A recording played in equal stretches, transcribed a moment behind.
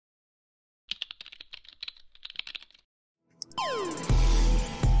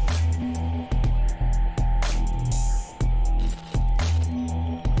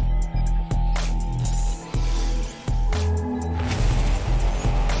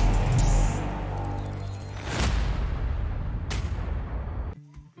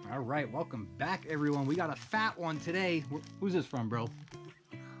Alright, welcome back everyone. We got a fat one today. Who's this from, bro?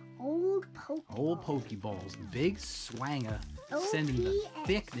 Old Pokeballs. Old Pokeballs. Big Swanga. Sending the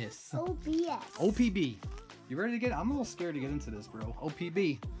thickness. OBS. OPB. You ready to get? I'm a little scared to get into this, bro.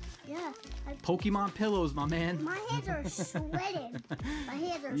 OPB. Yeah. Pokemon pillows, my man. My hands are sweating. My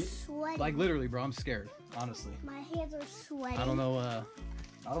hands are sweating. Like literally, bro. I'm scared. Honestly. My hands are sweating. I don't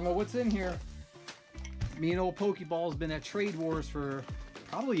know what's in here. Me and Old Pokeball's been at Trade Wars for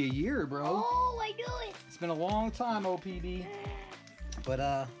probably a year, bro. Oh, I knew it. It's been a long time, OPB.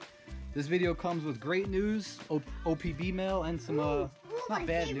 But this video comes with great news, OPB mail, and some not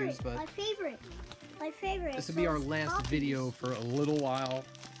bad favorite. news, but my favorite. This will be our last video for a little while,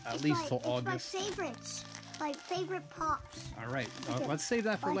 at least till August. My favorite pops. All right, let's save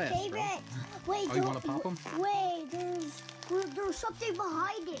that for last, favorite. Bro. Wait, you want to pop them? Wait, there's something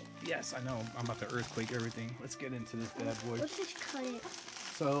behind it. Yes, I know. I'm about to earthquake everything. Let's get into this bad boy. Let's just cut it.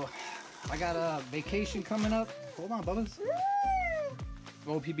 So, I got a vacation coming up. Hold on, Bubba's.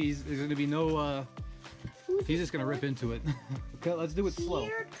 OPB's, there's going to be no, he's just going to rip into it. Okay, let's do it slow.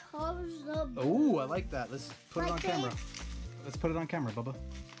 Here comes the... Oh, I like that. Let's put it on camera. Let's put it on camera, Bubba.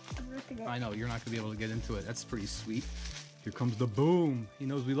 I'm ripping it. I know, you're not going to be able to get into it. That's pretty sweet. Here comes the boom. He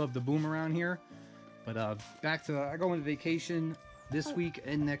knows we love the boom around here. But back to, I go on vacation this week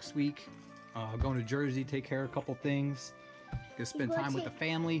and next week. Going to Jersey, take care of a couple things. Gonna spend time with the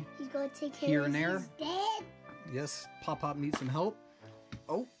family. He's going to take care here of and there. his dad. Yes, Pop needs some help.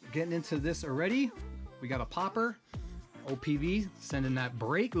 Oh, getting into this already. We got a popper. OPB sending that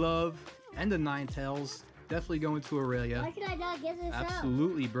break love and the Ninetales. Definitely going to Aurelia. Why could I not get this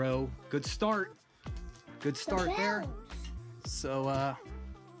Absolutely, bro. Good start. Good start there. So,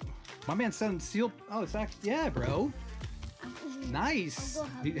 my man sent sealed. Oh, it's actually, yeah, bro. Nice.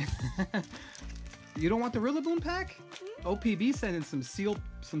 You don't want the Rillaboom pack? OPB sending some sealed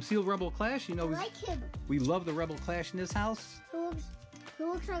Rebel Clash. You know, I like him. We love the Rebel Clash in this house. He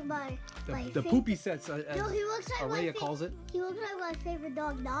looks like my the poopy sets. No, he looks like Araya calls it. He looks like my favorite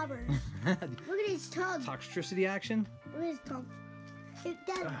dog, Nobbers. Look at his tongue. Toxtricity action. Look at his tongue.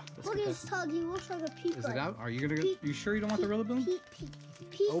 Look at his tongue. He looks like a peep. Is it out? Are you gonna? You sure you don't want the Rillaboom?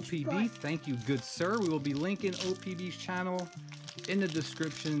 OPB, thank you, good sir. We will be linking OPB's channel in the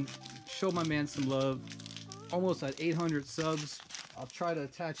description. Show my man some love. Almost at 800 subs. I'll try to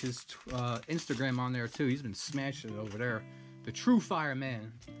attach his Instagram on there too. He's been smashing it over there. The true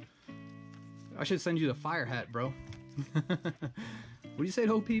fireman. I should send you the fire hat, bro. What do you say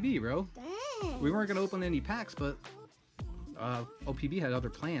to OPB, bro? Dang. We weren't gonna open any packs, but OPB had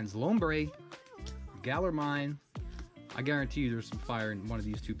other plans. Lombre, Gallermine. I guarantee you there's some fire in one of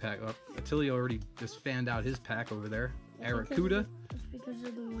these two packs. Attilio already just fanned out his pack over there. Aracuda. Because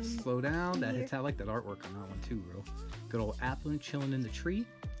of the wind. Slow down. That hits. I like that artwork on that one too, bro. Good old Applin chilling in the tree.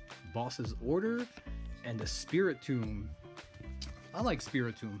 Boss's Order. And the Spiritomb. I like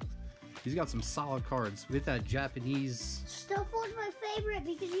Spiritomb. He's got some solid cards. With that Japanese... Stuffle's my favorite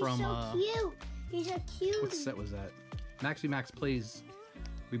because he's so cute. He's a cute. What set was that? Maxi Max Plays.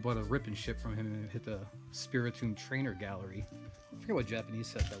 We bought a rip and ship from him and hit the Spiritomb Trainer Gallery. I forget what Japanese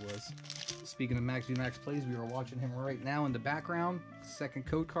set that was. Speaking of Maxi Max Plays, we are watching him right now in the background. Second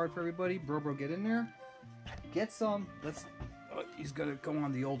code card for everybody. Bro, get in there. Get some. Let's... he's gonna go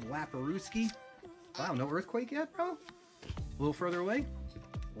on the old Laparuski. Wow, no Earthquake yet, bro? A little further away.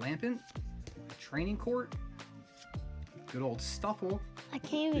 Lampent. Training Court. Good old Stuffle. I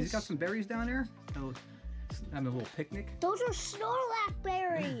can't even... He's got some berries down there. Having a little picnic. Those are Snorlax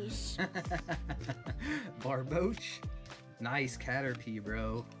berries. Barboach. Nice Caterpie,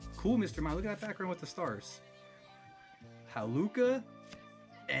 bro. Cool, Mr. Mime. Look at that background with the stars. Haluka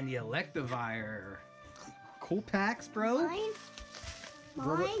and the Electivire. Cool packs, bro.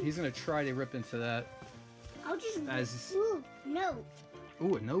 Mine? He's gonna try to rip into that. I'll just... note.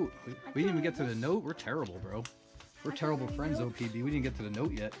 Ooh, a note. We didn't even get to the note. We're terrible, bro. We're terrible friends, OPB. We didn't get to the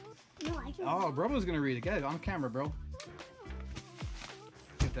note yet. No, I can... Oh, Brobo's gonna read it. Get it on camera, bro.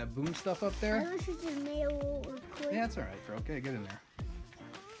 Get that boom stuff up there. I wish it was mail or quick. Yeah, that's alright, bro. Okay, get in there.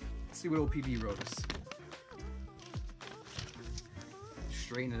 Let's see what OPB wrote us.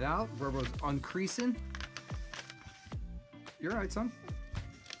 Straighten it out. Brobo's uncreasing. You're alright, son.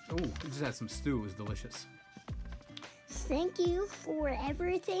 Oh, we just had some stew. It was delicious. Thank you for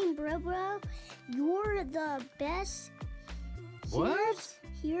everything, bro. You're the best. What?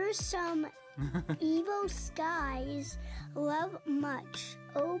 Here's some Evo Skies. Love much.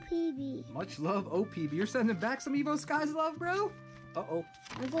 OPB. Much love, OPB. You're sending back some Evo Skies love, bro? Uh-oh.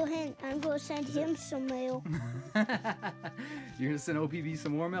 I'm going to send him some mail. You're going to send OPB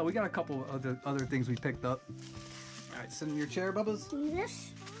some more mail? We got a couple of other things we picked up. All right, sit in your chair, Bubba's. Do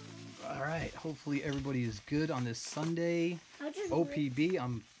this. All right, hopefully everybody is good on this Sunday. OPB,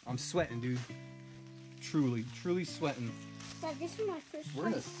 I'm sweating, dude. Truly sweating. Dad, this is my first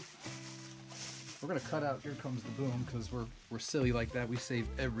We're gonna cut out Here Comes the Boom because we're silly like that. We save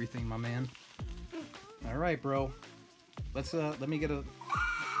everything, my man. All right, bro. Let's let me get a. You're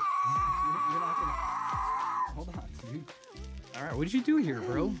not gonna. Hold on, dude. All right, what did you do here,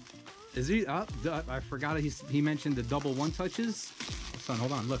 bro? Is he up? I forgot he mentioned the double one touches. Son,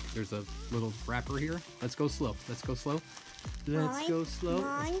 hold on. Look, there's a little wrapper here. Let's go slow. Let's go slow. Let's go slow.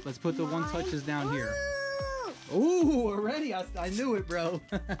 Let's put the one touches down here. Ooh, already. I knew it, bro.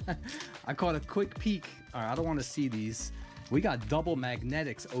 I caught a quick peek. All right, I don't want to see these. We got double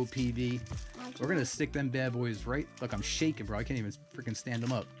magnetics, OPV. We're going to stick them bad boys right. Look, I'm shaking, bro. I can't even freaking stand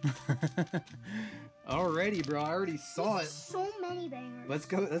them up. Alrighty, bro. I already saw it. So many bangers. Let's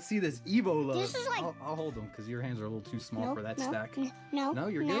go. Let's see this Evo love. This is like... I'll hold them because your hands are a little too small for that stack. No,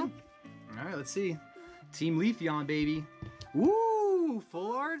 you're good? All right, let's see. Team Leafeon, baby. Woo!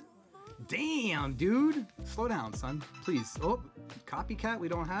 Full art? Damn, dude. Slow down, son. Please. Oh, copycat we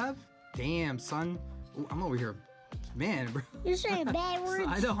don't have? Damn, son. Ooh, I'm over here. Man, bro. You're saying bad words.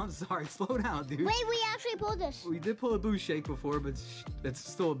 I know, I'm sorry. Slow down, dude. Wait, we actually pulled this. We did pull a boo shake before, but it's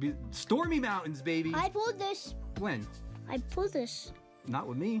still a Stormy Mountains, baby. I pulled this. When? I pulled this. Not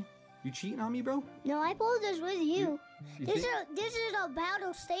with me. You cheating on me, bro? No, I pulled this with you. This is a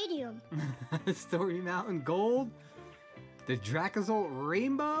battle stadium. Stormy Mountain Gold. The Dracozolt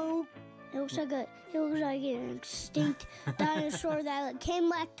Rainbow. It looks like an extinct dinosaur that came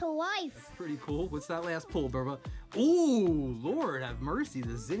back to life. Pretty cool. What's that last pull, Burba? Ooh, Lord have mercy.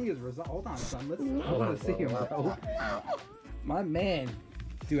 The Zinnia's result. Hold on, son. Let's see him, bro. My man.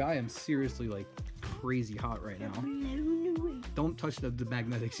 Dude, I am seriously like crazy hot right now. Don't touch the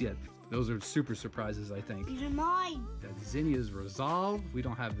magnetics yet. Those are super surprises, I think. These are mine. That Zinnia's Resolve. We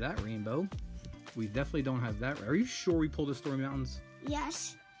don't have that rainbow. We definitely don't have that. Are you sure we pulled the Stormy Mountains?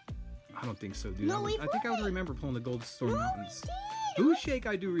 Yes. I don't think so, dude. No, I think I would remember pulling the Gold Stormy Mountains. We did. Boo Shake,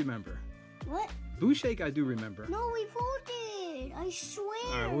 I do remember. What? Boo Shake, I do remember. No, we pulled it. I swear.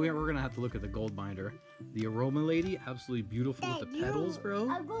 All right, we're going to have to look at the gold binder. The Aroma Lady, absolutely beautiful with the petals, bro.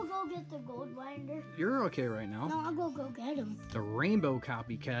 I'll go get the gold binder. You're okay right now. No, I'll go get him. The Rainbow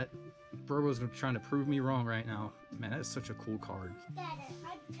Copycat. Burbo's trying to prove me wrong right now. Man, that is such a cool card. Dad,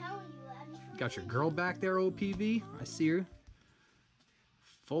 I'm telling you. Got your girl back there, OPB. I see her.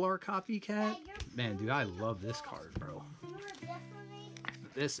 Full art Copycat. Man, dude, I love this card, bro.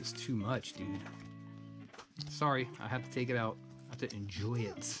 This is too much, dude. Sorry, I have to take it out. I have to enjoy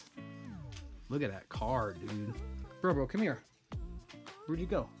it. Look at that card, dude. Bro, come here. Where'd you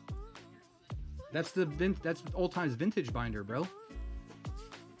go? That's old times vintage binder, bro.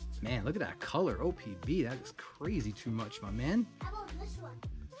 Man, look at that color, OPB. That is crazy too much, my man. How about this one?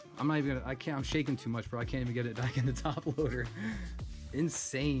 I'm not even gonna, I'm shaking too much, bro. I can't even get it back in the top loader.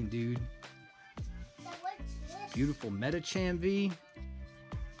 Insane, dude. Beautiful Metacham V.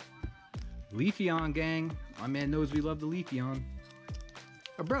 Leafeon gang. My man knows we love the Leafeon.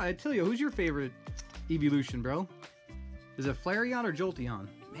 Oh, bro, I tell you, who's your favorite evolution, bro? Is it Flareon or Jolteon?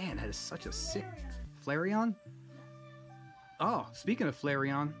 Man, that is such a sick Flareon. Oh, speaking of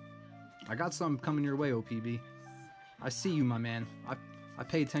Flareon, I got something coming your way, OPB. I see you, my man. I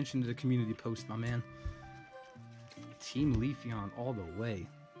pay attention to the community post, my man. Team Leafeon all the way.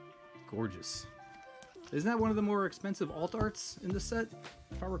 Gorgeous. Isn't that one of the more expensive alt arts in the set?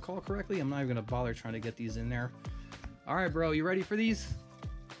 If I recall correctly. I'm not even going to bother trying to get these in there. Alright, bro. You ready for these?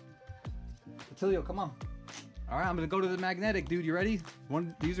 Attilio, come on. Alright, I'm going to go to the magnetic, dude. You ready?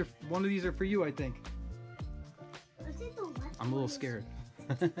 One of these are for you, I think. I'm a little scared.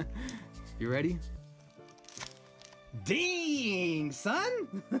 You ready? Dang,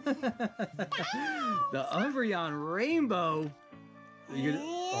 son! The Umbreon Rainbow.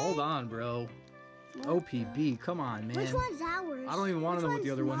 Hold on, bro. OPB, come on, man. Which one's ours? I don't even want to know what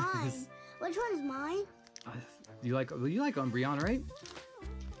the other one is. Which one's mine? You like Umbreon, right?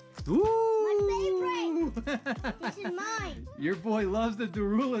 Ooh! My favorite! This is mine. Your boy loves the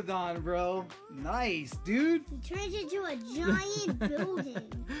Duraludon, bro. Nice, dude. He turns into a giant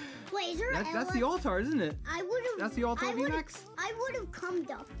building. Wait, is there that's the Altar, isn't it? I would have. That's the Altar VMAX? I would have come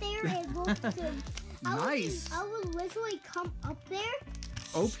up there and looked at. Nice. I would literally come up there.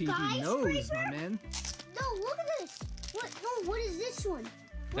 OPB knows, my man. No, look at this. What is this one?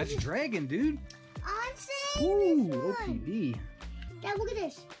 That's Dragon, dude. I'm saying Ooh, this one. OPB. Dad, look at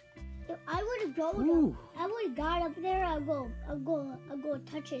this. If I would have Ooh. I would have got up there. I'll go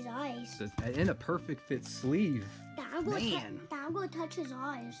touch his eyes. In a perfect fit sleeve. Dad, I'm going Man. to touch his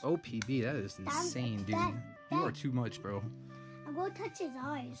eyes. OPB, that is insane, dude. You are too much, bro. I'm going to touch his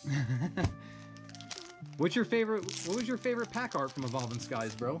eyes. What was your favorite pack art from Evolving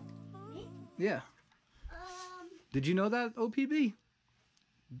Skies, bro? Me? Yeah. Did you know that, OPB?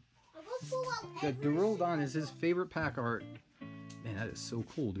 I'll go pull out That Duraldon is his favorite pack art. Man, that is so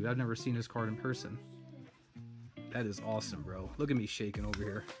cool, dude. I've never seen this card in person. That is awesome, bro. Look at me shaking over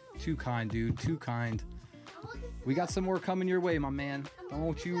here. Too kind, dude. Too kind. We got some more coming your way, my man.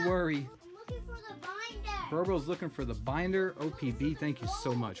 Don't you worry. I'm looking for the binder. Bro's looking for the binder. OPB, thank you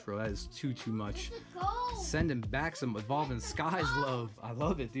so much, bro. That is too much. Sending back some Evolving Skies love. I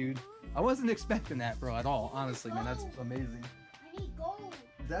love it, dude. I wasn't expecting that, bro, at all. Honestly, man, that's amazing. I need gold.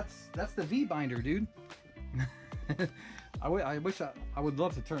 That's the V binder, dude. I would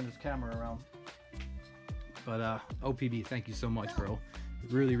love to turn this camera around. But OPB, thank you so much, bro.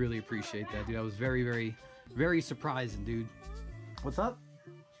 Really appreciate that, dude. That was very surprising, dude. What's up?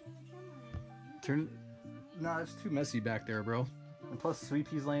 Turn. Nah, it's too messy back there, bro. And plus, Sweet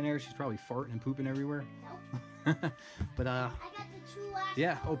Pea's laying there. She's probably farting and pooping everywhere. But I got the two last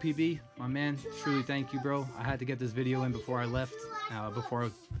yeah, OPB, my man. Truly, thank you, bro. I had to get this video in before I left. Before I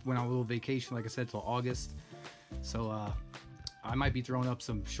went on a little vacation, like I said, till August. So I might be throwing up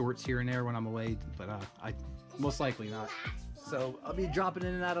some shorts here and there when I'm away, but I most likely not. So I'll be dropping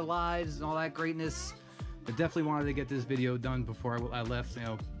in and out of lives and all that greatness. But definitely wanted to get this video done before I left. You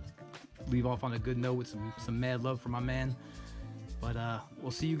know, leave off on a good note with some mad love for my man. But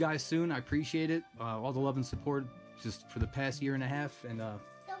we'll see you guys soon. I appreciate it. All the love and support just for the past year and a half. And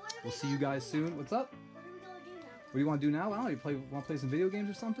we'll see you guys soon. What's up? What do you want to do now? I don't know. Want to play some video games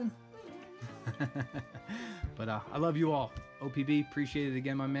or something? But I love you all. OPB, appreciate it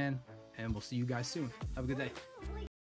again, my man. And we'll see you guys soon. Have a good day.